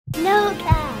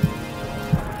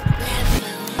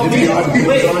Shit,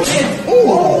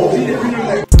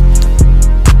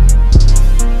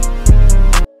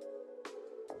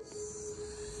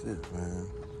 man.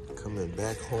 Coming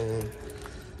back home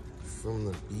from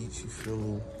the beach, you feel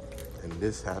me? And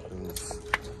this happens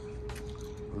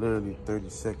literally 30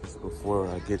 seconds before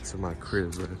I get to my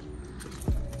crib, bro.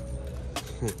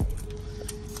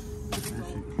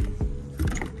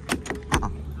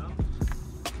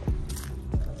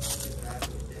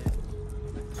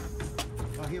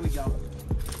 Oh, here we go.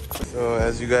 So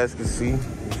as you guys can see, you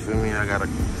feel me? I got a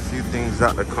few things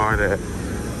out the car that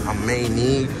I may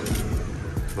need,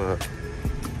 but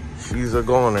she's a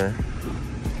goner.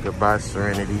 Goodbye,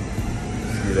 Serenity.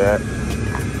 See that?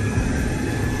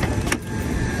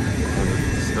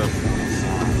 Stuff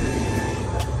inside.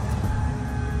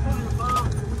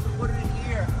 Put it in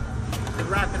here and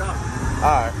wrap it up.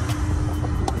 All right.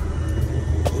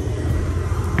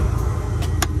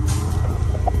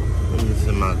 I'm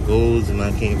missing my goals and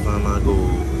I can't find my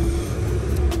goals.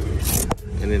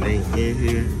 And it ain't in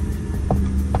here.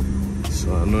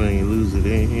 So I know I ain't lose it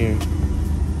in here.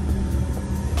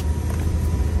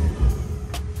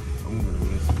 I'm gonna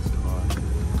miss this car.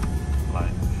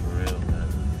 Like, for real, man.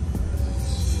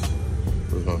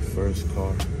 This was my first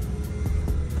car.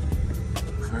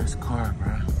 First car,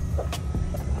 bro.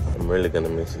 I'm really gonna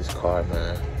miss this car,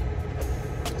 man.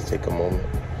 Let's take a moment.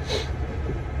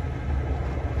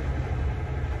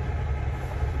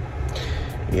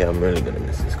 Yeah, I'm really gonna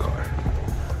miss this car.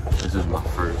 This is my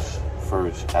first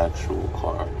actual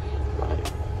car. Like,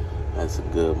 had some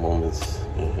good moments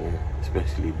in here,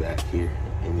 especially back here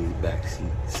in these back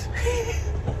seats.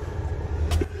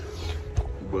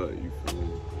 But you feel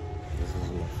me? This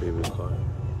is my favorite car.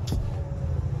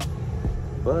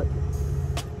 But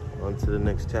on to the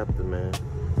next chapter, man.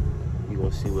 We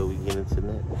gonna see where we get into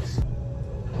next.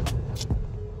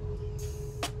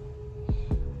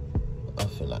 I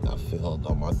feel like I failed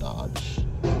on my Dodge.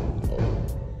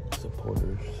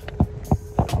 Supporters.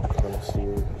 Kind of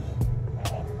serious.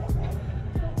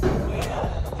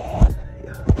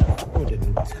 Yeah. Oh, the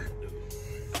new tactic.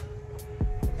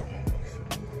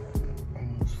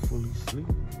 Almost fully asleep.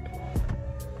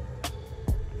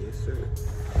 Yes, sir.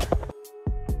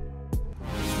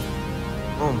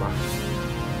 Oh my.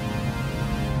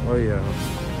 Oh yeah.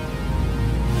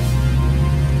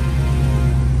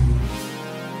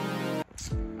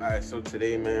 Alright, so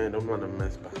today, man, don't run a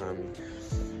mess behind me.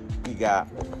 We got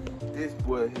this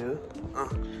boy here.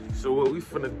 So what we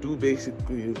finna do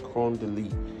basically is chrome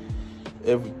delete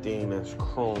everything that's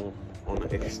chrome on the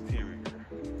exterior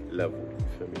level. You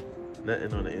feel me?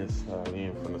 Nothing on the inside. We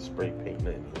ain't finna spray paint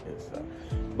nothing on the inside.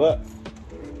 But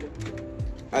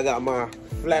I got my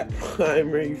flat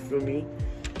primer, you feel me?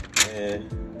 And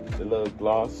the little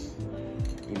gloss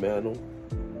enamel,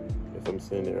 if I'm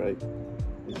saying it right.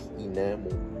 It's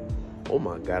enamel. Oh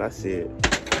my god, I said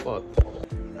fuck.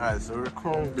 Alright, so we're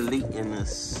chrome deleting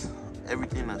this,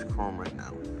 everything that's chrome right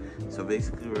now. So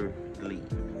basically we're deleting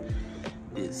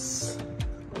this,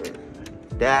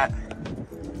 that,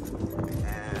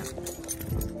 and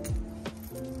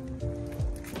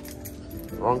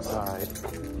wrong side.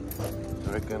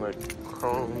 We're gonna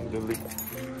chrome delete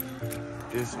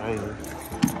this right here.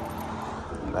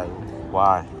 Like,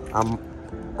 why?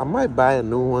 I might buy a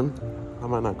new one. I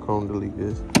might not chrome delete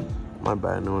this. I might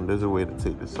buy a new one. There's a way to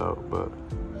take this out, but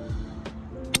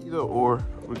either or,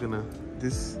 we're gonna,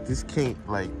 this can't,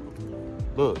 like,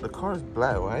 look, the car's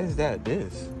black. Why is that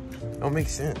this? Don't make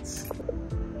sense.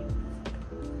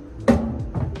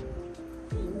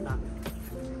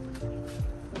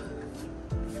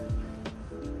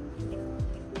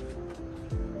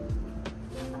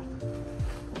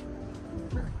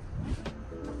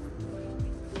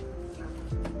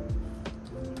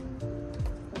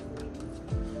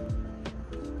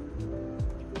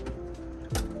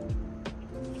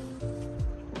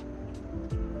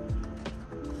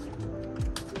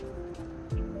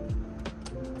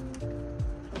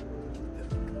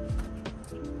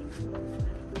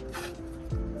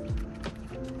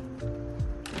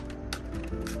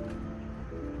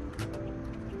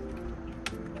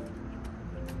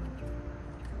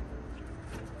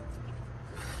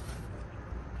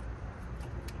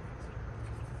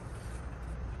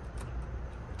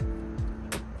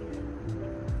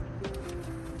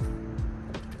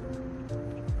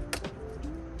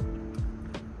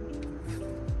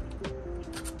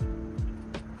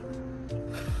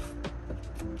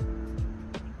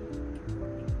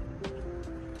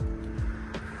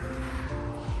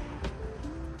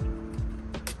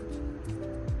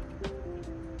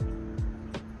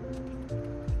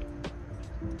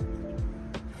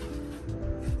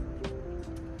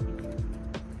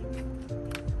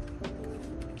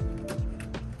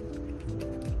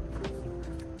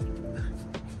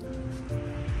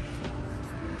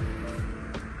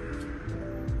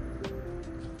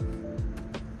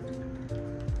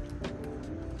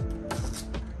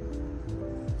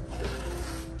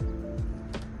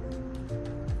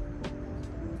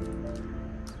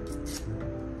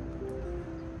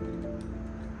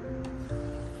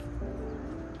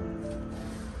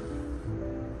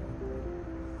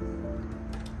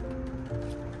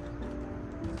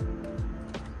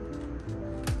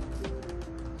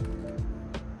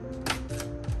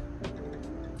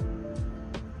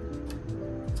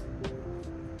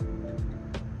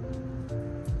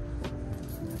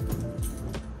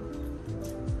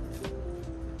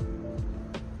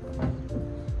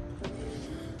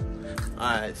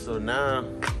 Alright, so now,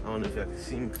 I don't know if y'all can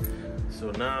see me.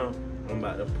 So now, I'm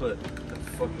about to put the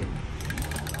fucking...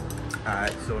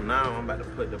 Alright, so now I'm about to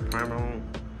put the primer on.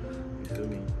 You feel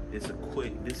me? This is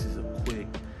a quick,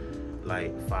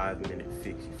 like 5-minute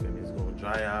fix. You feel me? It's gonna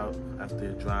dry out. After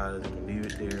it dries, I'm gonna leave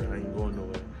it there. I ain't going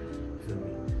nowhere. You feel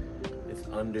me? It's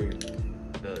under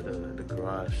the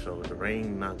garage, so the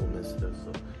rain not gonna mess it up.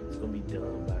 So it's gonna be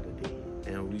done by the day.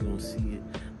 And we gonna see it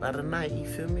by the night, you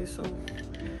feel me? So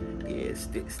yeah,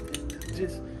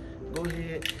 just go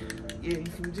ahead. Yeah, you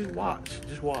can just watch.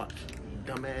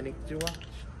 Dumb ass nigga, just watch.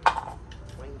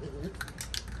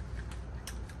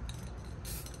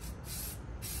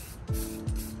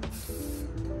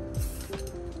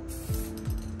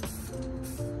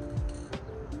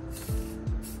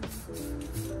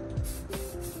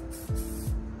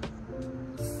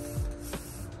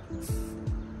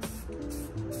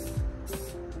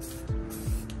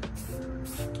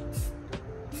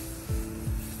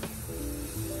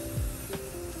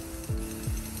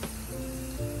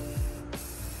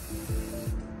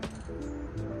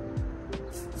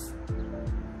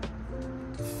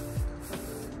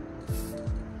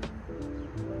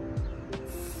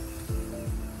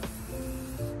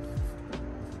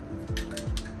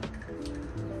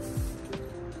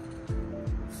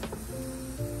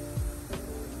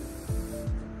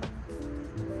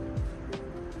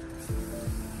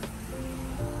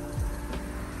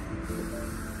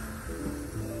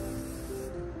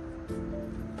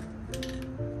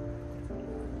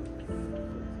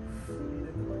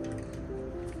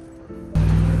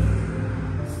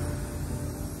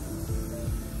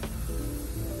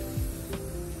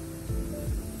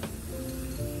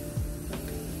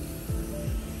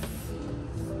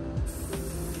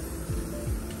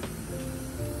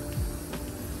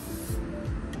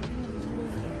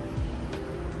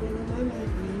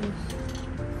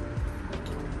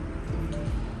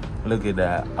 Look at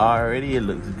that. Already it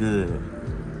looks good.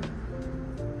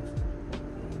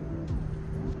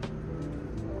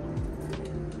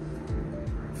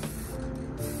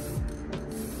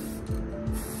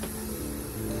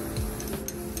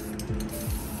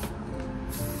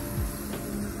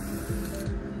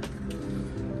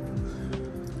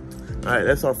 All right,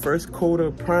 that's our first coat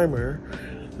of primer.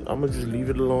 I'm gonna just leave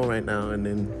it alone right now, and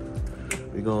then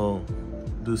we're gonna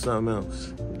do something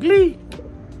else. Glee!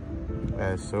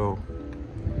 Alright, so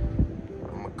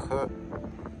I'm gonna cut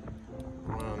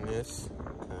around this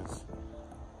because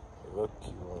look,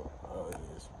 oh,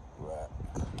 it's black.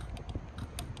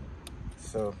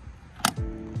 So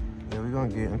yeah, we're gonna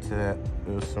get into that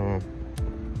real soon.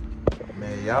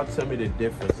 Man, y'all tell me the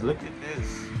difference. Look at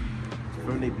this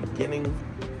from the beginning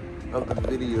of the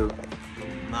video.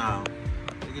 Now,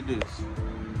 look at this.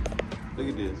 Look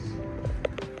at this.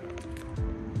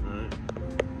 Alright.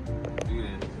 Look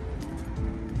at this.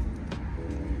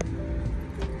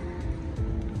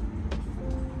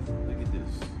 Look at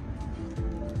this.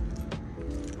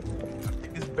 I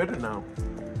think it's better now.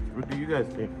 What do you guys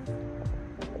think?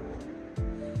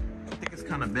 I think it's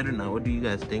kind of better now. What do you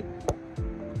guys think?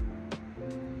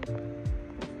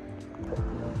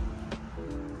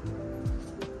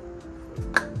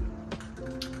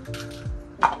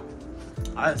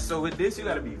 Alright, so with this, you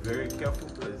gotta be very careful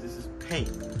because this is paint.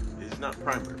 It's not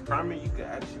primer. Primer, you can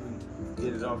actually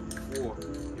get it off before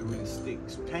it really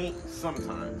sticks. Paint,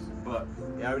 sometimes, but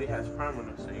it already has primer on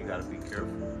it, so you gotta be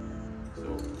careful.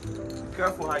 So, be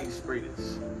careful how you spray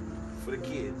this. For the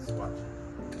kids, watch.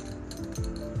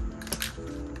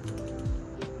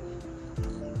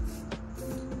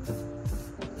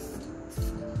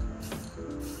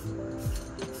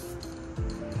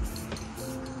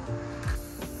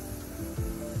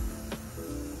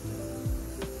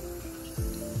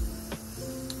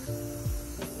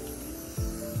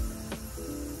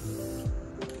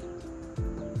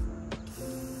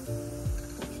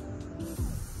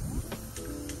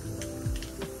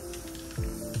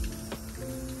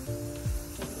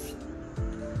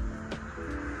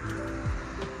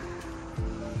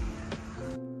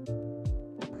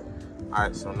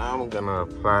 Alright, so now I'm gonna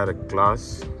apply the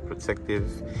gloss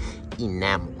protective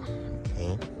enamel,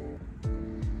 okay?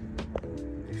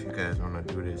 If you guys wanna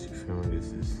do this, you feel me?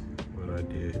 This is what I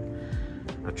did.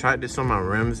 I tried this on my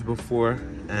rims before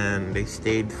and they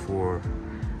stayed for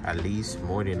at least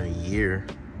more than a year.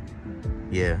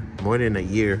 Yeah, more than a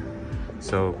year.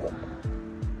 So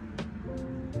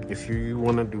if you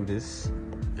wanna do this,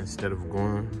 instead of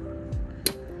going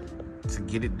to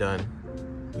get it done,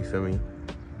 you feel me?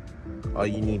 All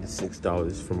you need is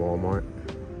 $6 from Walmart.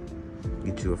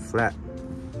 Get you a flat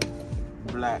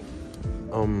black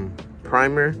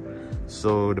primer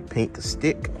so the paint can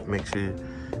stick. Make sure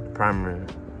the primer,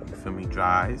 you feel me,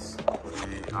 dries.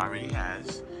 It already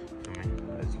has, feel me,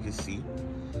 as you can see.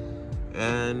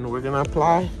 And we're gonna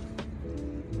apply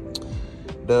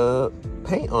the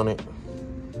paint on it.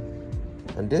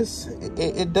 And this,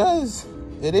 it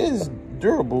is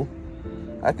durable.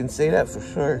 I can say that for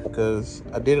sure, because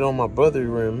I did it on my brother's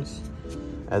rims,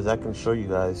 as I can show you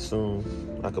guys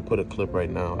soon. I could put a clip right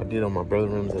now. I did it on my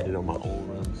brother's rims, I did it on my old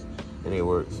rims, and it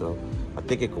worked. So I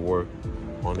think it could work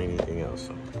on anything else.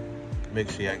 So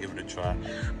make sure y'all give it a try.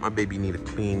 My baby need a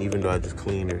clean, even though I just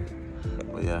cleaned her.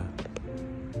 But yeah,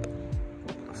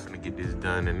 I'm gonna get this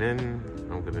done, and then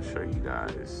I'm gonna show you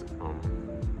guys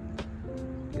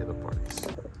the other parts.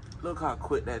 Look how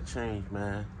quick that changed,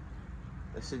 man.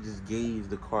 That shit just gave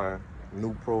the car a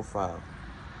new profile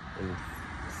in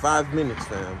 5 minutes,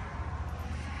 fam.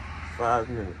 5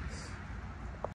 minutes.